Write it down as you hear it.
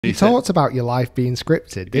You talked about your life being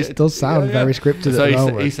scripted. This does sound very scripted so at the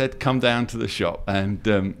moment. He said, come down to the shop and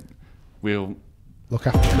we'll look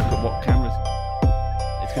at what cameras.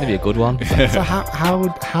 It's going to be a good one. So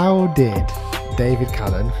how did David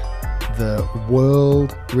Cannon, the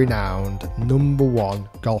world-renowned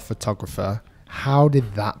 #1 golf photographer, how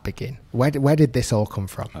did that begin? Where did this all come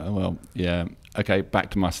from? Well, yeah. Okay, back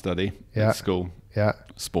to my study at school. Yeah.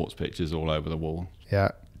 Sports pictures all over the wall.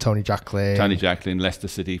 Yeah. Tony Jacklin, Leicester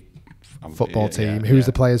City football team. Who was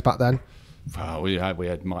the players back then? Well, we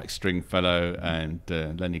had Mike Stringfellow and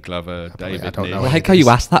Lenny Glover, David. I don't know. I like how you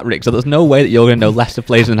asked that, Rick. So there's no way that you're going to know Leicester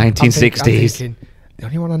players in the 1960s. I'm thinking, the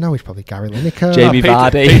only one I know is probably Gary Lineker, Jamie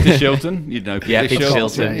Vardy, Peter Shilton. You'd know Peter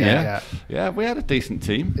Shilton. Yeah, we had a decent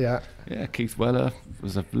team. Yeah, Keith Weller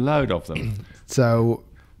was a load of them. So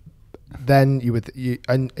then you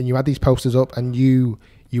had these posters up, and you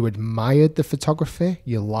admired the photography.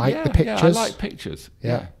 You liked the pictures. Yeah, I like pictures.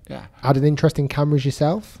 Yeah. Had an interest in cameras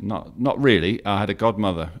yourself? Not really. I had a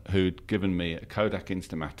godmother who'd given me a Kodak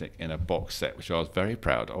Instamatic in a box set, which I was very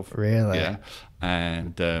proud of. Really? Yeah.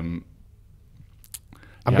 And I'm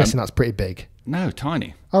guessing that's pretty big. No,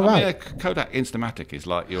 tiny. Oh, right. I mean, a Kodak Instamatic is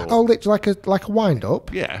like your. Oh, it's like a wind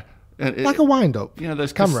up. Yeah. Like a wind up. You know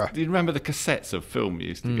those camera. Do you remember the cassettes of film you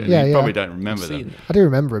used to get? Yeah, you probably don't remember them. I do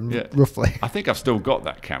remember them roughly. I think I've still got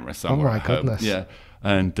that camera somewhere. Oh my goodness. Yeah.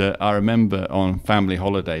 And I remember on family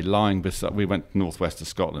holiday lying beside. We went northwest of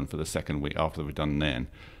Scotland for the second week after we'd done Nairn,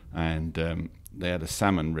 and they had a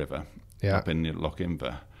salmon river up in Loch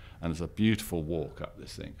Inver. And there's a beautiful walk up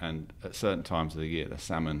this thing, and at certain times of the year, the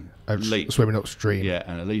salmon leap, swimming upstream. Yeah,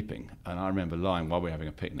 and are leaping. And I remember lying while we were having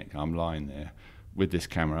a picnic. I'm lying there with this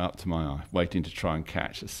camera up to my eye, waiting to try and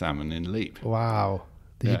catch a salmon in leap. Wow!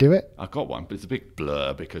 Did you do it? I got one, but it's a big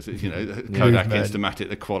blur because it's, Kodak Instamatic,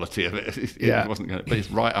 the quality of it, it wasn't going to. But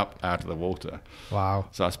it's right up out of the water. Wow!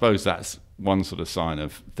 So I suppose that's one sort of sign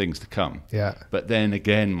of things to come. Yeah. But then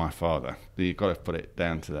again, my father, you've got to put it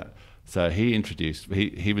down to that. So he introduced.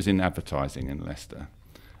 He was in advertising in Leicester,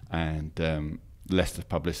 and Leicester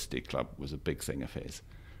Publicity Club was a big thing of his,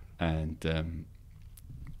 and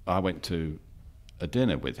I went to a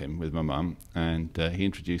dinner with him with my mum, and he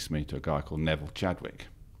introduced me to a guy called Neville Chadwick,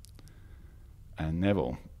 and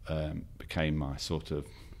Neville became my sort of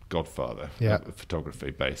godfather of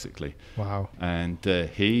photography, basically. Wow! And I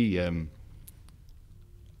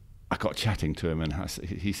got chatting to him, and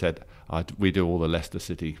he said, "We do all the Leicester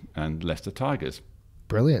City and Leicester Tigers."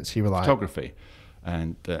 Brilliant! So you were like photography,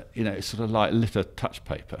 and it's sort of like litter touch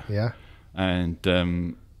paper. Yeah. And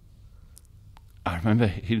I remember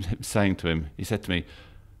him saying to him, he said to me,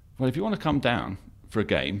 "Well, if you want to come down for a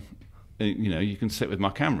game, you can sit with my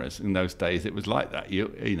cameras." In those days, it was like that.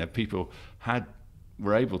 People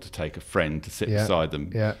were able to take a friend to sit beside them.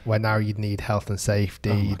 Yeah. Where now you'd need health and safety,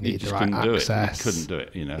 you'd need the right access. You couldn't do it,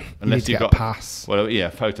 unless you got a pass. Well, yeah,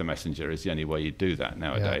 Photo Messenger is the only way you do that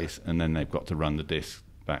nowadays, and then they've got to run the disc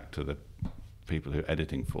back to the people who are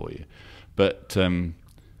editing for you. But so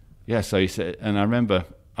he said, and I remember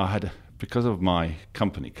because of my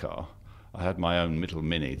company car, I had my own little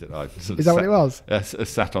Mini that I sort of Is that what it was?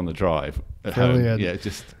 Sat on the drive at Brilliant. home,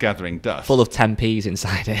 just gathering dust. Full of 10p's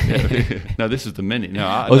inside it. No, this was the Mini. No,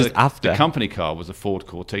 after. The company car was a Ford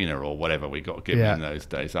Cortina or whatever we got given in those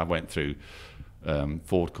days. I went through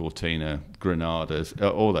Ford Cortina, Granadas,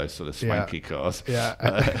 all those sort of swanky cars. Yeah.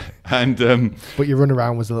 And but your run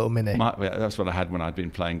around was a little Mini. That's what I had when I'd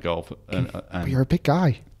been playing golf. But you're a big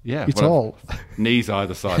guy. Yeah, you're tall. Knees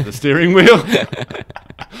either side of the steering wheel.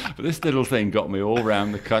 But this little thing got me all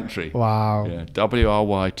around the country. Wow. Yeah,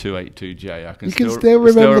 WRY282J. You can still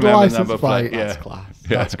remember the license plate. That's class.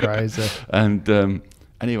 Yeah. That's crazy. And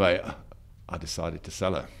anyway, I decided to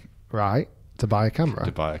sell her. Right, to buy a camera.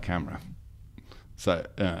 To buy a camera. So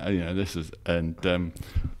this is, and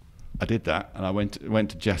I did that, and I went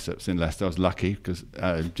to Jessop's in Leicester. I was lucky because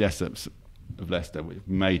Jessop's of Leicester,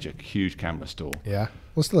 major, huge camera store. Yeah,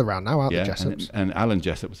 well, still around now, aren't they, Jessop's? And Alan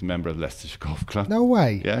Jessop was a member of the Leicestershire Golf Club. No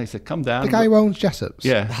way. Yeah, he said, "Come down." The guy who owns Jessop's.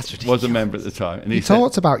 Yeah, that's ridiculous. Was a member at the time. And he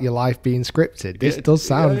talked about your life being scripted. This does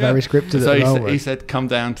sound very scripted. So at the moment. He said, "Come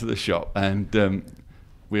down to the shop, and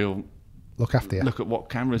we'll look after you. Look at what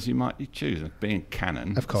cameras you might choose." Being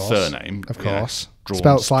Canon, of course, surname, of course,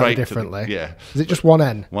 spelled slightly differently. Is it just one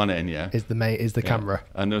N? One N, yeah. Is the camera?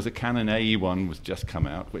 And there was a Canon AE1 was just come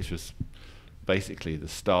out, which was basically the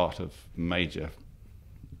start of major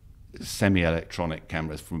semi-electronic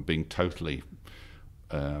cameras from being totally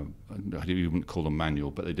I wouldn't call them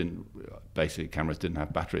manual, but they didn't. Basically, cameras didn't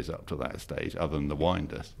have batteries up to that stage, other than the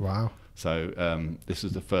winders. Wow! So this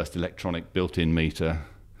was the first electronic built-in meter.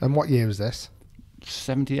 And what year was this?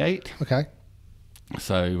 78. Okay.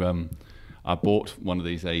 So I bought one of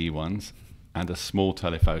these AE ones and a small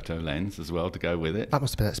telephoto lens as well to go with it. That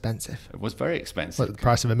must have been expensive. It was very expensive. What, the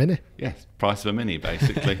price of a Mini? Yes, price of a Mini,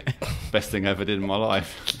 basically. Best thing I ever did in my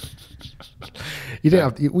life. You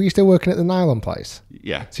didn't have. Were you still working at the nylon place?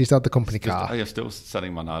 Yeah. So you still had the company car. I was still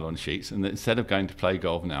selling my nylon sheets, and instead of going to play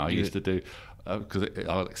golf now, I used to do, because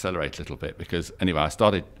I'll accelerate a little bit, because anyway, I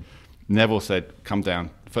started, Neville said, come down.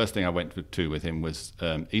 First thing I went to with him was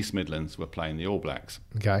East Midlands were playing the All Blacks.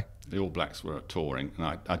 Okay. The All Blacks were touring,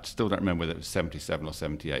 and I still don't remember whether it was 77 or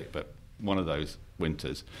 78, but one of those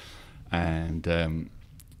winters, and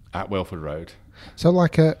at Welford Road. So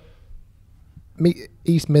like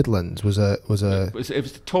East Midlands was a. It was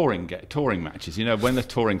the touring matches. You know, when the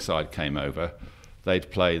touring side came over, they'd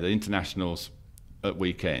play the internationals at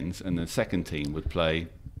weekends, and the second team would play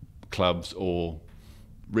clubs or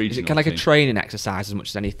regional. Is it kind of like teams. a training exercise as much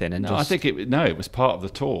as anything? And No, I think it was part of the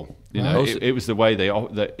tour. You know, it was the way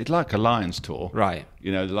it's like a Lions tour, right?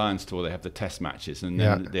 You know, the Lions tour, they have the test matches, and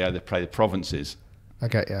then they play the provinces. I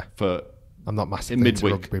get you. For I'm not massive in into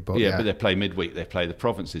midweek, rugby, but but they play midweek. They play the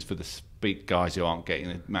provinces for the speak guys who aren't getting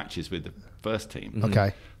the matches with the first team. Mm-hmm.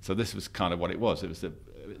 Okay. So this was kind of what it was. It was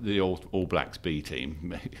the All Blacks B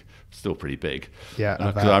team, still pretty big. Yeah.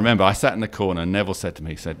 Because I remember I sat in the corner, and Neville said to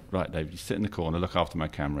me, he said, "Right, Dave, you sit in the corner, look after my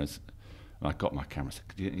cameras." And I got my cameras.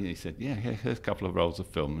 He said, "Yeah, here's a couple of rolls of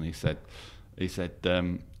film." And he said,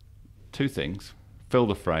 two things: fill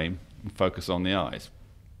the frame and focus on the eyes.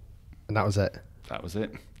 And that was it. That was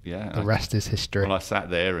it. Yeah. The rest is history. Well, I sat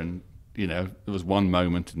there, and you know, there was one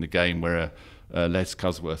moment in the game where Les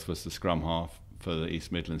Cusworth was the scrum half for the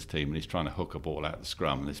East Midlands team, and he's trying to hook a ball out the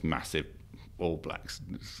scrum, and this massive All Blacks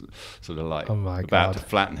sort of like about to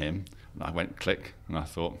flatten him. And I went click, and I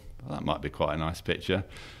thought, well, that might be quite a nice picture.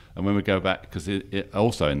 And when we go back, because it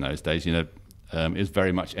also in those days, you know, it was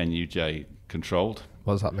very much NUJ controlled.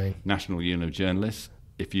 What does that mean? National Union of Journalists.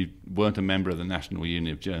 If you weren't a member of the National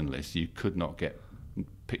Union of Journalists, you could not get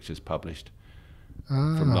pictures published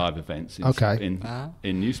from live events in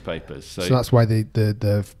newspapers. So that's why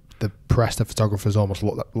the press, the photographers almost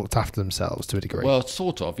looked after themselves to a degree. Well,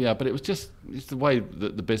 sort of, yeah. But it's the way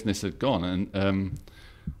that the business had gone, and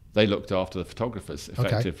they looked after the photographers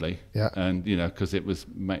effectively. Okay. Yeah. And you know, because it was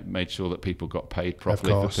made sure that people got paid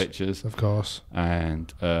properly for pictures. Of course.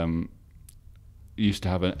 And used to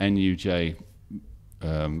have an NUJ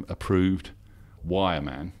approved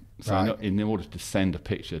wireman. So in order to send a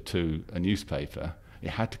picture to a newspaper,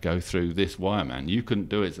 it had to go through this wireman. You couldn't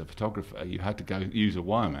do it as a photographer. You had to go use a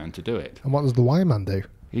wireman to do it. And what does the wireman do?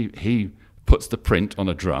 He puts the print on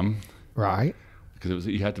a drum. Right. Because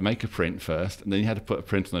you had to make a print first, and then you had to put a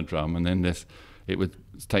print on a drum, and then it would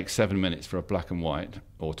take 7 minutes for a black and white,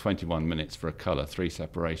 or 21 minutes for a colour, 3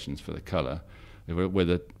 separations for the colour, where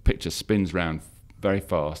the picture spins round very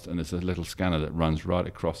fast, and there's a little scanner that runs right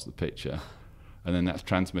across the picture, and then that's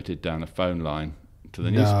transmitted down a phone line to the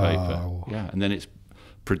newspaper. Yeah, and then it's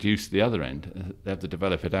produced the other end. They have to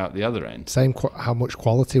develop it out the other end. How much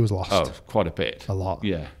quality was lost? Oh, quite a bit. A lot.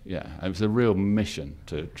 Yeah. It was a real mission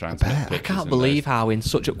to transmit pictures. I can't believe how in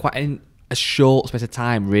such a short space of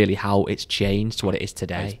time, really, how it's changed to what it is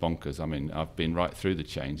today. It's bonkers. I mean, I've been right through the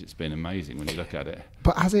change. It's been amazing when you look at it.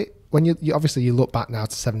 But has it, when you obviously you look back now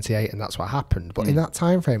to 78 and that's what happened, but in that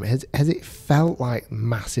time frame, has it felt like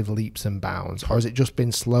massive leaps and bounds, or has it just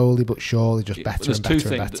been slowly but surely just better and better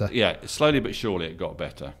and better? Yeah, slowly but surely it got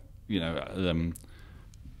better. You know,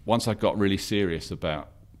 once I got really serious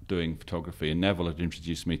about doing photography, and Neville had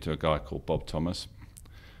introduced me to a guy called Bob Thomas,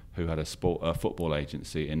 who had a football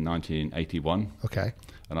agency in 1981. Okay.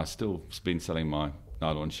 And I still been selling my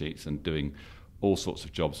nylon sheets and doing all sorts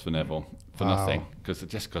of jobs for Neville for nothing,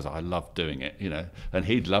 because I loved doing it, you know. And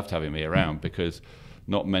he'd loved having me around because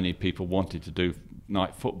not many people wanted to do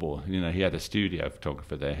night football. You know, he had a studio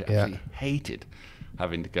photographer there. He actually hated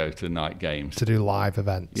having to go to night games to do live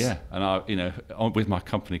events. Yeah, and I, you know, with my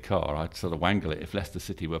company car, I'd sort of wangle it if Leicester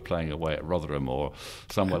City were playing away at Rotherham or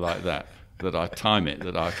somewhere like that. That I'd time it,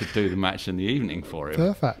 that I could do the match in the evening for him.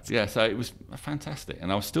 Perfect. Yeah, so it was fantastic,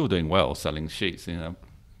 and I was still doing well selling sheets. You know,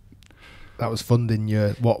 that was funding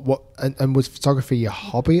your and was photography your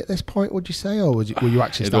hobby at this point? Would you say, or were you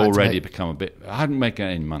actually? It already become a bit. I hadn't made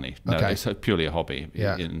any money. No, okay. It's purely a hobby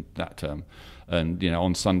in that term. And you know,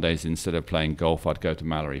 on Sundays instead of playing golf, I'd go to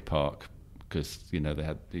Mallory Park because you know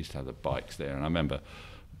they used to have the bikes there, and I remember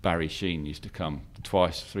Barry Sheen used to come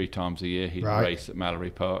 3 times a year. He'd race at Mallory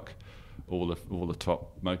Park. All the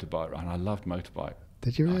top motorbike, and I loved motorbike.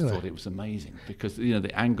 Did you really? I thought it was amazing because you know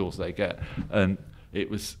the angles they get, and it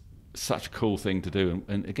was such a cool thing to do.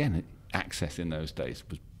 And again, access in those days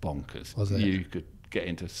was bonkers. Was it? You could get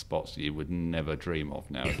into spots you would never dream of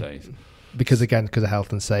nowadays. Because of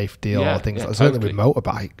health and safety or things like that. Totally. Certainly with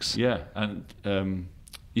motorbikes. Yeah, and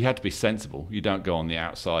you had to be sensible. You don't go on the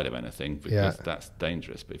outside of anything because that's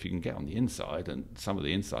dangerous. But if you can get on the inside, and some of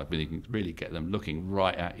the inside, you can really get them looking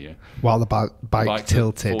right at you. While the bike's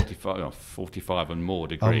tilted. 45 and more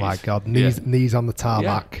degrees. Oh my God, knees on the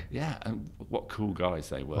tarmac. Yeah, and what cool guys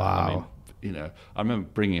they were. Wow. I mean, you know, I remember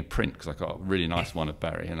bringing a print because I got a really nice one of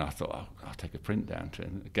Barry, and I thought, I'll take a print down to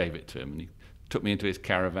him. I gave it to him, and he took me into his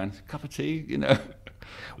caravan, cup of tea, you know.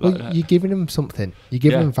 Well, you're giving them something. You're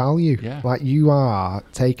giving them value. Yeah. Like you are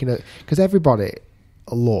taking it, because everybody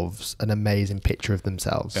loves an amazing picture of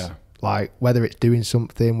themselves. Yeah. Like whether it's doing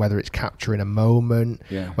something, whether it's capturing a moment,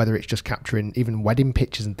 Yeah. whether it's just capturing even wedding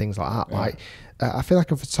pictures and things like that. Yeah. Like I feel like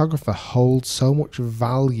a photographer holds so much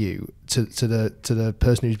value to the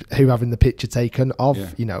person who having the picture taken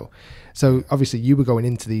of, you know. So obviously you were going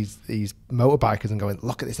into these motorbikers and going,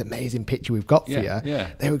 look at this amazing picture we've got for you. Yeah.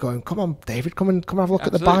 They were going, come on, David, come and have a look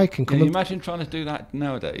at the Absolutely. bike and come Can you and imagine trying to do that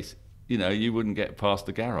nowadays? You know, you wouldn't get past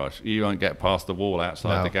the garage. You won't get past the wall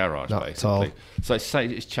outside the garage, not basically. at all. So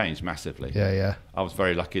it's changed massively. Yeah. I was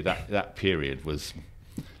very lucky that period was,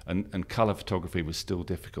 and colour photography was still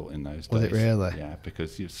difficult in those days. Was it really? Yeah,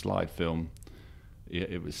 because your slide film,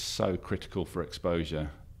 it was so critical for exposure,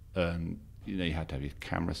 and you know you had to have your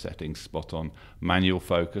camera settings spot on. Manual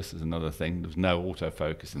focus is another thing. There was no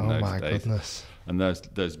autofocus in those days. Oh my goodness! And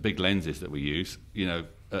those big lenses that we use, you know,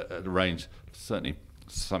 at a range, certainly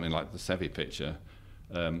something like the Sevi picture,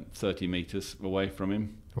 30 meters away from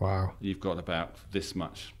him. Wow. You've got about this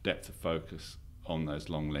much depth of focus on those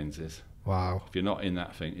long lenses. Wow. If you're not in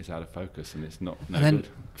that thing, it's out of focus and it's no And then good.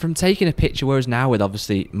 from taking a picture, whereas now with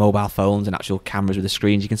obviously mobile phones and actual cameras with the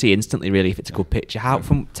screens, you can see instantly really if it's a good picture.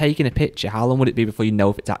 From taking a picture, how long would it be before you know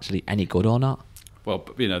if it's actually any good or not? Well,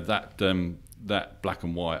 you know, that black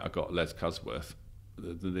and white I got Les Cusworth.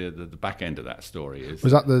 The back end of that story is...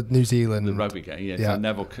 Was that the New Zealand... The rugby game, yeah. So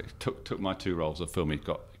Neville took my 2 rolls of film he'd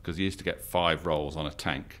got, because he used to get 5 rolls on a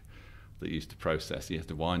tank that he used to process. He had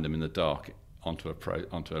to wind them in the dark onto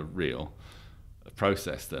a reel,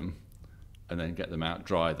 process them, and then get them out,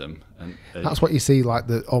 dry them. And that's what you see, like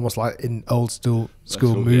almost like in old school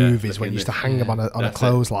movies when you used to hang them on a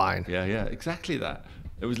clothesline. Yeah, exactly that.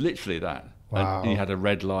 It was literally that. Wow. And he had a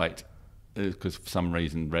red light, because for some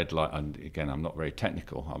reason red light. And again, I'm not very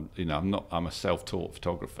technical. I'm a self-taught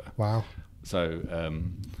photographer. Wow. So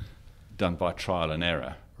done by trial and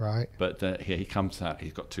error. Right. But he comes out.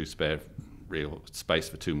 He's got 2 spare space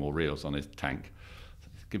for 2 more reels on his tank.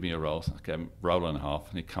 Give me a roll. So I give him roll and a half,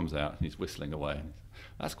 and he comes out and he's whistling away. And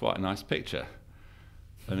that's quite a nice picture.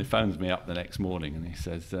 And he phones me up the next morning and he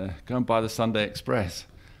says, "Go and buy the Sunday Express."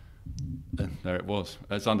 And there it was.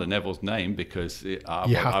 It's under Neville's name because I of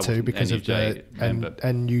the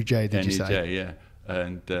NUJ. Did you say? NUJ, yeah.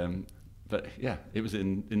 And but yeah, it was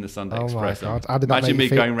in the Sunday Express. Oh my God! How did that Imagine make you me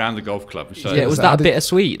feel? going around the golf club and showing. Yeah, was that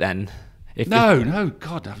bittersweet then? No,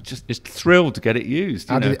 God, I'm just thrilled to get it used.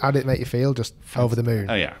 How did it make you feel? Just over the moon?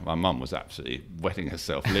 Oh yeah, my mum was absolutely wetting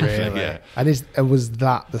herself, literally. Really? Yeah. And was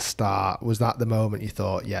that the start? Was that the moment you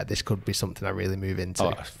thought, yeah, this could be something I really move into?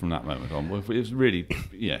 Oh, from that moment on, it was really,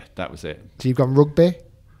 that was it. So you've gone rugby,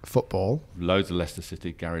 football, loads of Leicester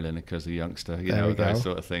City, Gary Lineker as a youngster, those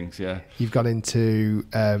sort of things. Yeah. You've gone into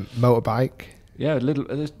motorbike. Yeah,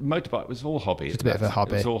 motorbike was all hobby. Just a bit of a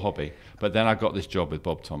hobby. It was all hobby. But then I got this job with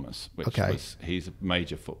Bob Thomas, he's a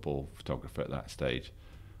major football photographer at that stage.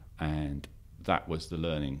 And that was the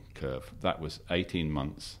learning curve. That was 18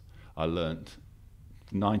 months. I learnt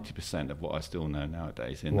 90% of what I still know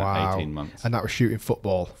nowadays in that 18 months. And that was shooting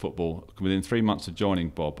football? Football. Within 3 months of joining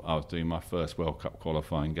Bob, I was doing my first World Cup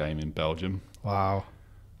qualifying game in Belgium. Wow.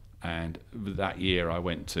 And that year I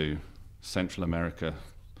went to Central America,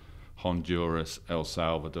 Honduras, El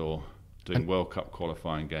Salvador, doing World Cup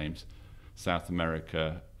qualifying games, South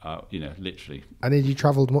America, literally. And had you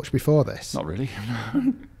travelled much before this? Not really.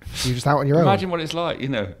 You just out on your own? Imagine what it's like,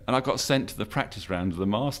 And I got sent to the practice round of the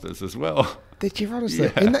Masters as well. Did you honestly?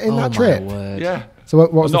 Yeah. In that trip? Word. Yeah. So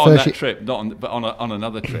what was not the on first that trip, but on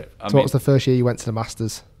another trip. What was the first year you went to the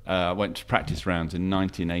Masters? I went to practice rounds in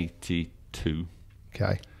 1982.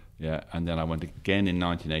 Okay. Yeah, and then I went again in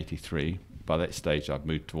 1983. By that stage, I'd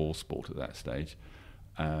moved to all sport at that stage.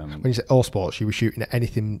 When you say all sports, you were shooting at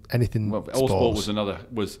anything. Well, all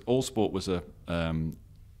sport was a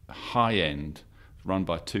high end, run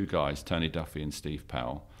by 2 guys, Tony Duffy and Steve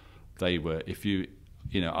Powell. They were,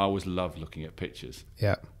 I always loved looking at pictures.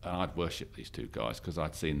 Yeah. And I'd worship these 2 guys because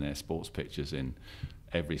I'd seen their sports pictures in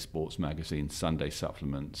every sports magazine, Sunday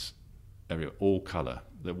supplements, all colour.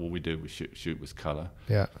 That all we do was shoot was colour.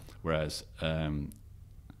 Yeah. Whereas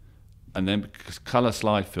And then because colour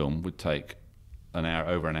slide film would take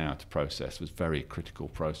over an hour to process, was very critical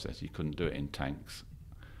process. You couldn't do it in tanks,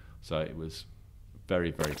 so it was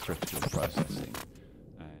very, very critical processing.